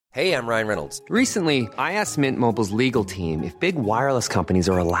Hey, I'm Ryan Reynolds. Recently, I asked Mint Mobile's legal team if big wireless companies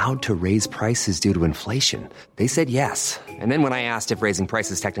are allowed to raise prices due to inflation. They said yes. And then when I asked if raising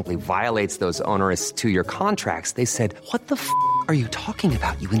prices technically violates those onerous two-year contracts, they said, "What the f*** are you talking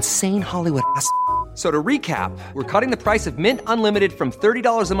about, you insane Hollywood ass?" So to recap, we're cutting the price of Mint Unlimited from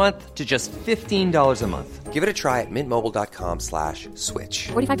 $30 a month to just $15 a month. Give it a try at mintmobile.com/switch.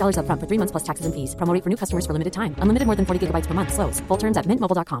 $45 up front for 3 months plus taxes and fees. Promo rate for new customers for limited time. Unlimited more than 40 gigabytes per month. Slows full terms at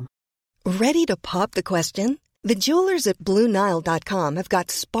mintmobile.com. Ready to pop the question? The jewelers at BlueNile.com have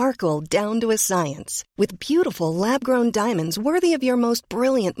got sparkle down to a science with beautiful lab-grown diamonds worthy of your most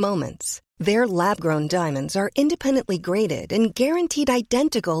brilliant moments. Their lab-grown diamonds are independently graded and guaranteed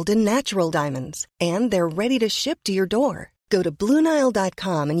identical to natural diamonds, and they're ready to ship to your door. Go to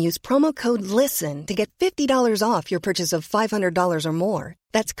BlueNile.com and use promo code LISTEN to get $50 off your purchase of $500 or more.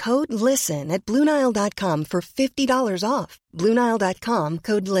 That's code LISTEN at BlueNile.com for $50 off. BlueNile.com,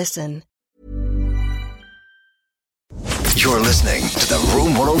 code LISTEN. You're listening to the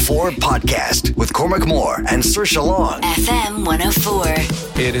Room 104 podcast with Cormac Moore and Saoirse Long. FM 104.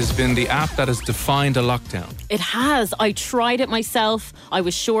 It has been the app that has defined a lockdown. It has. I tried it myself. I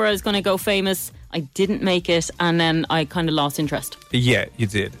was sure I was going to go famous. I didn't make it, and then I kind of lost interest. Yeah, you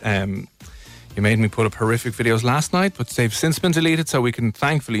did. You made me put up horrific videos last night, but they've since been deleted, so we can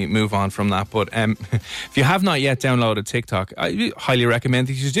thankfully move on from that. But if you have not yet downloaded TikTok, I highly recommend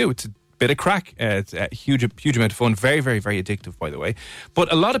that you do. It's a bit of crack. It's a huge amount of fun. Very, very, very addictive, by the way.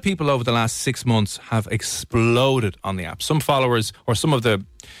 But a lot of people over the last 6 months have exploded on the app. Some followers, or some of the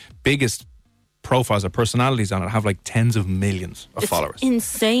biggest profiles or personalities on it, have like tens of millions of followers.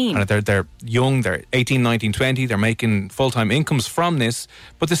 Insane. And they're young, they're 18, 19, 20, they're making full-time incomes from this.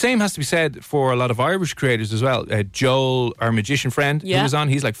 But the same has to be said for a lot of Irish creators as well. Joel, our magician friend, who was on,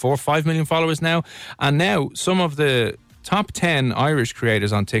 he's like 4 or 5 million followers now. And now some of the top 10 Irish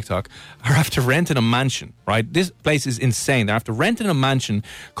creators on TikTok are after renting a mansion, right? This place is insane. They're after renting a mansion,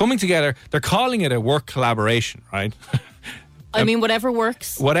 coming together. They're calling it a work collaboration, right? I mean, whatever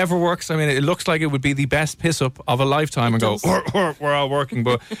works. Whatever works. I mean, it looks like it would be the best piss-up of a lifetime and go, we're all working.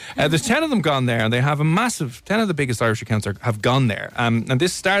 But there's 10 of them gone there, and they have a massive, 10 of the biggest Irish accounts have gone there. And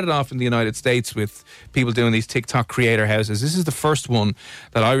this started off in the United States with people doing these TikTok creator houses. This is the first one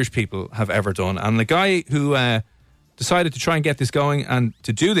that Irish people have ever done. And the guy who decided to try and get this going and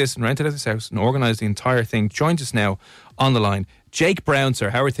to do this and rented out this house and organise the entire thing joins us now on the line. Jake Brown,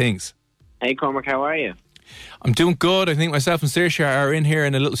 sir. How are things? Hey, Cormac, how are you? I'm doing good. I think myself and Saoirse are in here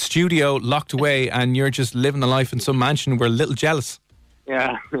in a little studio locked away, and you're just living the life in some mansion. We're a little jealous.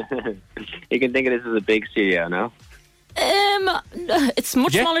 Yeah. You can think of this as a big studio, no? It's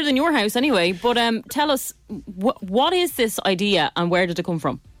much smaller than your house anyway, but tell us, what is this idea and where did it come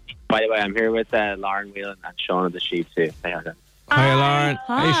from? By the way, I'm here with Lauren Whelan and Sean of the Sheep too. Hi, Lauren.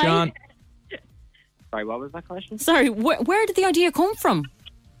 Hi. Hey, Sean. Sorry, what was that question? Sorry, where did the idea come from?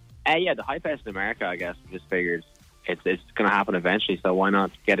 Yeah, the hype house in America, I guess. We just figured it's going to happen eventually, so why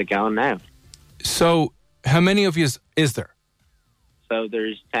not get it going now? So, how many of you is there? So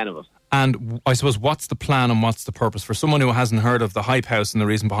there's 10 of us. And I suppose, what's the plan and what's the purpose? For someone who hasn't heard of the hype house and the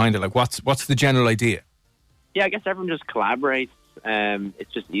reason behind it, like what's the general idea? Yeah, I guess everyone just collaborates.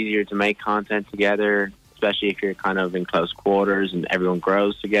 It's just easier to make content together, especially if you're kind of in close quarters and everyone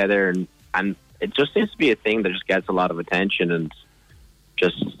grows together. And it just seems to be a thing that just gets a lot of attention and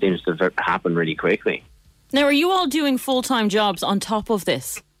just seems to happen really quickly. Now, are you all doing full-time jobs on top of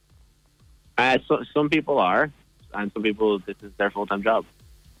this? So, some people are, and some people, this is their full-time job.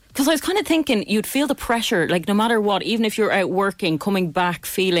 Because I was kind of thinking you'd feel the pressure, like no matter what, even if you're out working, coming back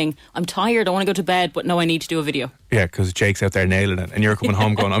feeling, I'm tired, I want to go to bed, but no, I need to do a video. Yeah, because Jake's out there nailing it, and you're coming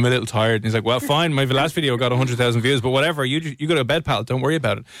home going, I'm a little tired. And he's like, well, fine, my last video got 100,000 views, but whatever, you go to bed, pal, don't worry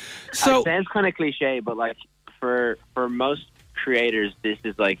about it. So it sounds kind of cliche, but like for most creators, this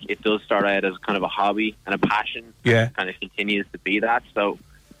is like, it does start out as kind of a hobby and a passion. Yeah. And kind of continues to be that. So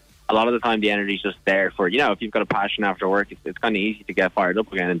a lot of the time the energy's just there for, if you've got a passion after work, it's kind of easy to get fired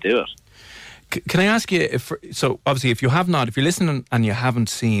up again and do it. Can I ask you, so obviously if you're listening and you haven't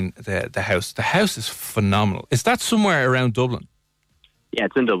seen the house is phenomenal. Is that somewhere around Dublin? Yeah,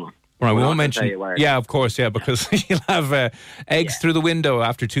 it's in Dublin. Right, we won't mention. Yeah, of course, yeah, because you'll have eggs through the window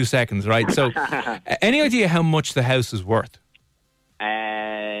after 2 seconds, right? So, any idea how much the house is worth?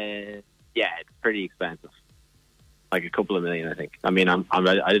 Yeah, it's pretty expensive. Like a couple of million, I think. I mean, I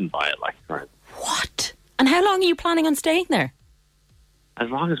didn't buy it. Right. What? And how long are you planning on staying there? As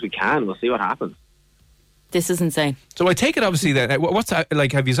long as we can. We'll see what happens. This is insane. So I take it obviously that what's that,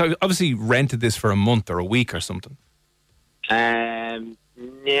 like? Have you obviously rented this for a month or a week or something?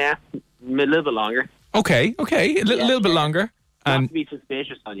 Yeah, a little bit longer. Okay, a little bit longer. Not to be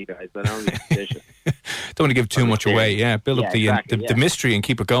suspicious on you guys, but I don't want to be suspicious. Don't want to give too much away. Yeah, build up the mystery and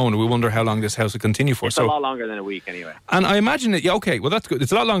keep it going. We wonder how long this house will continue for. It's a lot longer than a week, anyway. And I imagine that. Yeah, okay. Well, that's good.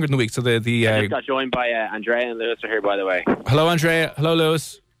 It's a lot longer than a week. So I just got joined by Andrea and Lewis are here, by the way. Hello, Andrea. Hello,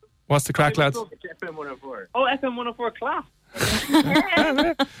 Lewis. What's the crack, lads? FM 104. Oh, FM 104 class.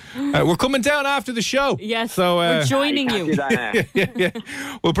 We're coming down after the show. Yes, so we're joining you. Yeah.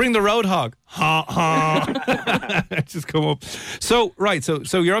 We'll bring the road hog. Just come up. So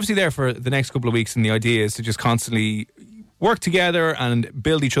you're obviously there for the next couple of weeks, and the idea is to just constantly work together and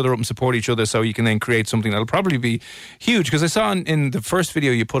build each other up and support each other, so you can then create something that'll probably be huge. Because I saw in the first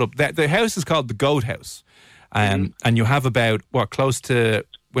video you put up that the house is called the Goat House, and you have about close to.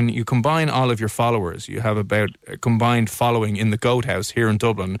 When you combine all of your followers, you have about a combined following in the Goat House here in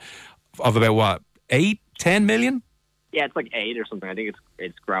Dublin of about 8-10 million? Yeah, it's like 8 or something. I think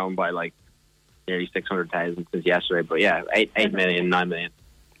it's grown by like nearly 600,000 since yesterday. But yeah, 8 million, 9 million.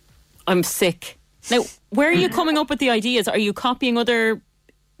 I'm sick. Now, where are you coming up with the ideas? Are you copying other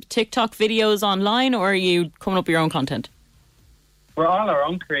TikTok videos online, or are you coming up with your own content? We're all our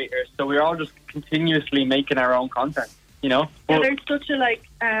own creators, so we're all just continuously making our own content. You know, there's such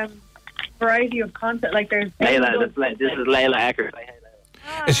a variety of content. Like there's Layla. This is Layla Eckert.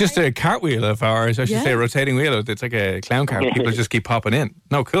 It's just a cartway of ours. I should say a rotating wheel. It's like a clown car. People just keep popping in.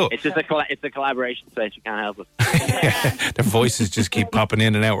 No, cool. It's just it's a collaboration space. You can't help it. Their voices just keep popping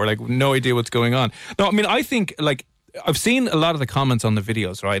in and out. We're like, no idea what's going on. No, I mean, I think like. I've seen a lot of the comments on the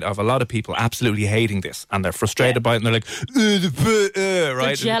videos, right, of a lot of people absolutely hating this, and they're frustrated by it, and they're like, right?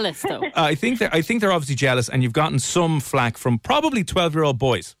 They're jealous, though. I think they're obviously jealous, and you've gotten some flack from probably 12-year-old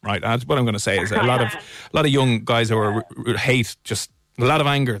boys, right? That's what I'm going to say is a lot of young guys who hate, just a lot of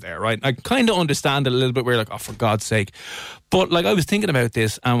anger there, right? I kind of understand it a little bit. We're like, oh, for God's sake. But like, I was thinking about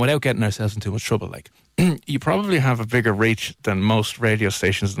this, and without getting ourselves in too much trouble, like, you probably have a bigger reach than most radio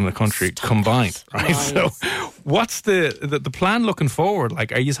stations in the country combined, right? So what's the plan looking forward?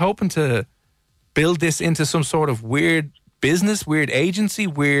 Like, are you hoping to build this into some sort of weird business, weird agency,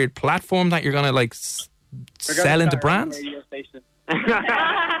 weird platform that you're going to like sell into brands?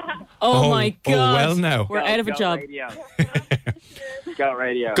 Oh my God. Oh, well, now. We're out of a job. Goat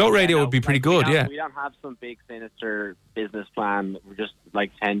Radio. Goat Radio would be pretty good, yeah. We don't have some big sinister business plan. We're just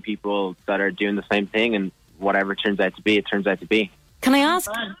like 10 people that are doing the same thing, and whatever turns out to be, it turns out to be. Can I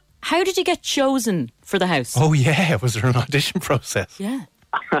ask, how did you get chosen for the house? Oh yeah, was there an audition process? Yeah.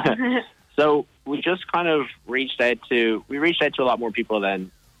 So we just kind of reached out to a lot more people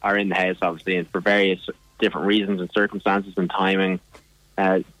than are in the house, obviously, and for various different reasons and circumstances and timing.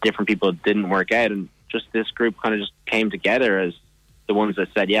 Different people didn't work out, and just this group kind of just came together as the ones that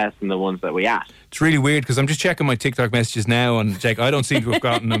said yes and the ones that we asked. It's really weird because I'm just checking my TikTok messages now, and Jake, I don't seem to have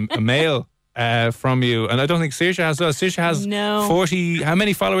gotten a mail from you, and I don't think Saoirse has. Saoirse has 40. How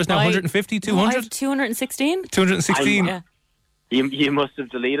many followers now? 150, 200? I have 216. 216. Yeah. You must have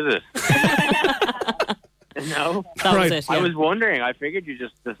deleted it. No, that was it. Yeah. I was wondering. I figured you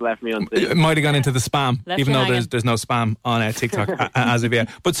just left me on. It might have gone into the spam, even though hanging. there's no spam on TikTok as of yet.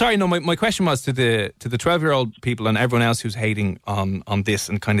 But sorry, no. My question was to the 12-year-old people and everyone else who's hating on this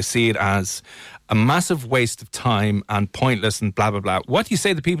and kind of see it as a massive waste of time and pointless and blah blah blah. What do you say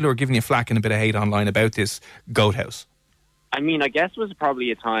to the people who are giving you flack and a bit of hate online about this Goat House? I mean, I guess it was probably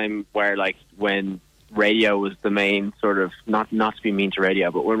a time where, like, when radio was the main sort of, not to be mean to radio,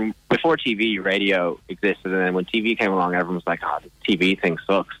 but when before TV, radio existed, and then when TV came along, everyone was like, oh, the TV thing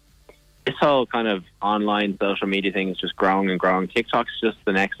sucks. This whole kind of online social media thing is just growing and growing. TikTok's just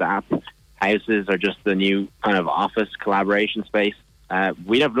the next app. Houses are just the new kind of office collaboration space.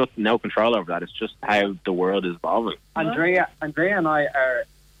 We have no control over that. It's just how the world is evolving. Andrea and I are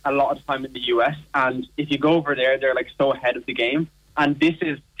a lot of the time in the US, and if you go over there, they're like so ahead of the game. And this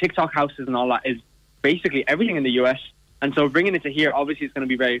is TikTok houses and all that is basically everything in the US, and so bringing it to here, obviously, it's going to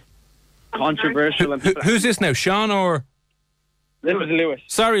be very controversial. Who's this now, Sean or? It was Lewis.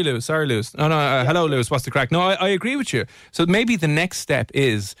 Sorry, Lewis. No. Hello, Lewis. What's the crack? No, I agree with you. So maybe the next step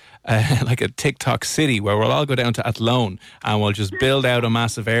is like a TikTok city where we'll all go down to Athlone and we'll just build out a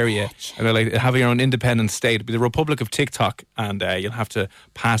massive area and we'll like have your own independent state. It'll be the Republic of TikTok, and you'll have to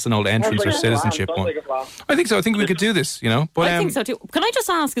pass an old entrance or citizenship one. I think so. I think we could do this, you know. But I think so too. Can I just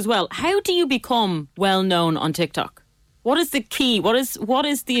ask as well, how do you become well known on TikTok? What is the key? What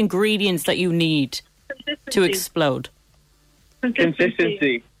is the ingredients that you need to explode?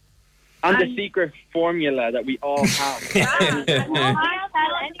 Consistency. And the secret formula that we all have.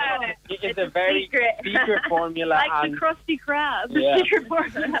 it's a very secret formula. Like the Krusty Krab. Yeah. Secret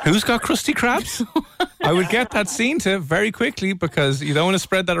formula. Who's got crusty crabs? I would get that seen to very quickly because you don't want to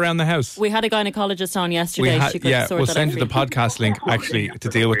spread that around the house. We had a gynecologist on yesterday. She could sort we'll that send out you the for you. podcast link actually to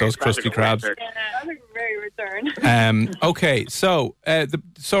deal with those crusty crabs. Yeah, I think we're very return. Okay, so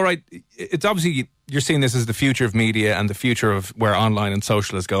right, it's obviously you're seeing this as the future of media and the future of where online and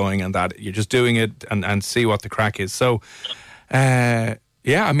social is going, and that you're just doing it and see what the crack is. So, are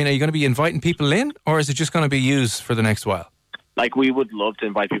you going to be inviting people in, or is it just going to be used for the next while? Like, we would love to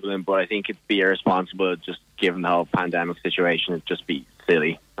invite people in, but I think it'd be irresponsible, just given the whole pandemic situation. It'd just be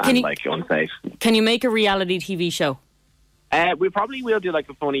silly and unsafe. Can you make a reality TV show? We probably will do like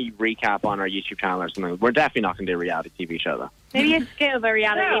a funny recap on our YouTube channel or something. We're definitely not going to do a reality TV show though. Maybe a scale of a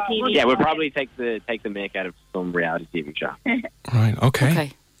reality TV. Yeah, we'll probably take the mick out of some reality TV show. Right.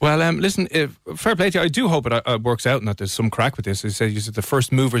 Okay. Well, listen, fair play to you. I do hope it works out and that there's some crack with this. As I said, you're the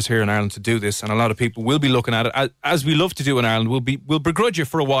first movers here in Ireland to do this, and a lot of people will be looking at it as we love to do in Ireland. We'll begrudge you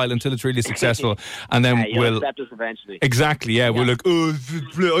for a while until it's really successsual, and then we'll accept us eventually. Exactly. Yeah, we're like,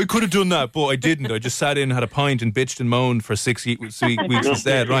 I could have done that, but I didn't. I just sat in, had a pint, and bitched and moaned for 6 weeks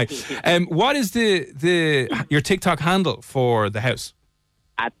instead. Right. What is your TikTok handle for the house?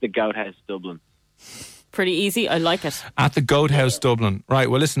 At the Goat House Dublin. Pretty easy. I like it. At the Goat House Dublin. Right,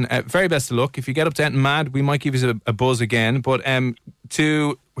 well, listen, very best of luck. If you get up to anything mad, we might give you a buzz again. But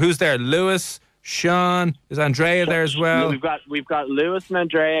who's there? Lewis, Sean, is Andrea there as well? No, we've got Lewis and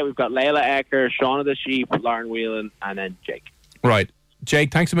Andrea, we've got Layla Ecker, Shaun of the Sheep, Lauren Whelan, and then Jake. Right.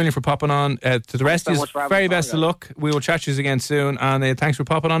 Jake, thanks a million for popping on. To the rest of you, very best of luck. We will chat to you again soon. And thanks for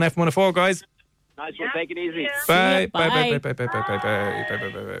popping on F104, guys. Nice one. Take it easy. Bye. Bye.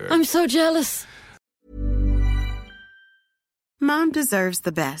 Bye. I'm so jealous. Mom deserves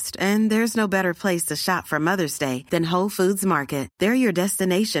the best, and there's no better place to shop for Mother's Day than Whole Foods Market. They're your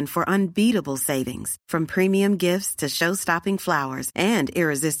destination for unbeatable savings, from premium gifts to show-stopping flowers and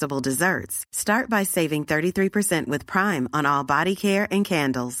irresistible desserts. Start by saving 33% with Prime on all body care and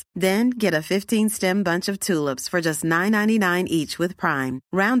candles. Then get a 15-stem bunch of tulips for just $9.99 each with Prime.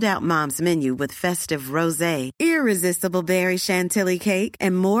 Round out Mom's menu with festive rosé, irresistible berry chantilly cake,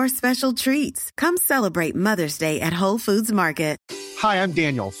 and more special treats. Come celebrate Mother's Day at Whole Foods Market. Hi, I'm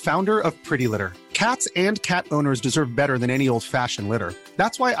Daniel, founder of Pretty Litter. Cats and cat owners deserve better than any old-fashioned litter.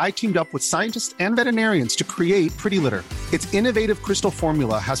 That's why I teamed up with scientists and veterinarians to create Pretty Litter. Its innovative crystal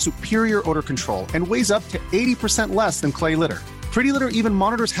formula has superior odor control and weighs up to 80% less than clay litter. Pretty Litter even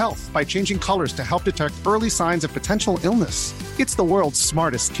monitors health by changing colors to help detect early signs of potential illness. It's the world's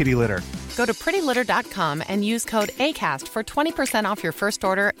smartest kitty litter. Go to prettylitter.com and use code ACAST for 20% off your first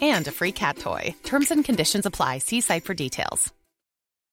order and a free cat toy. Terms and conditions apply. See site for details.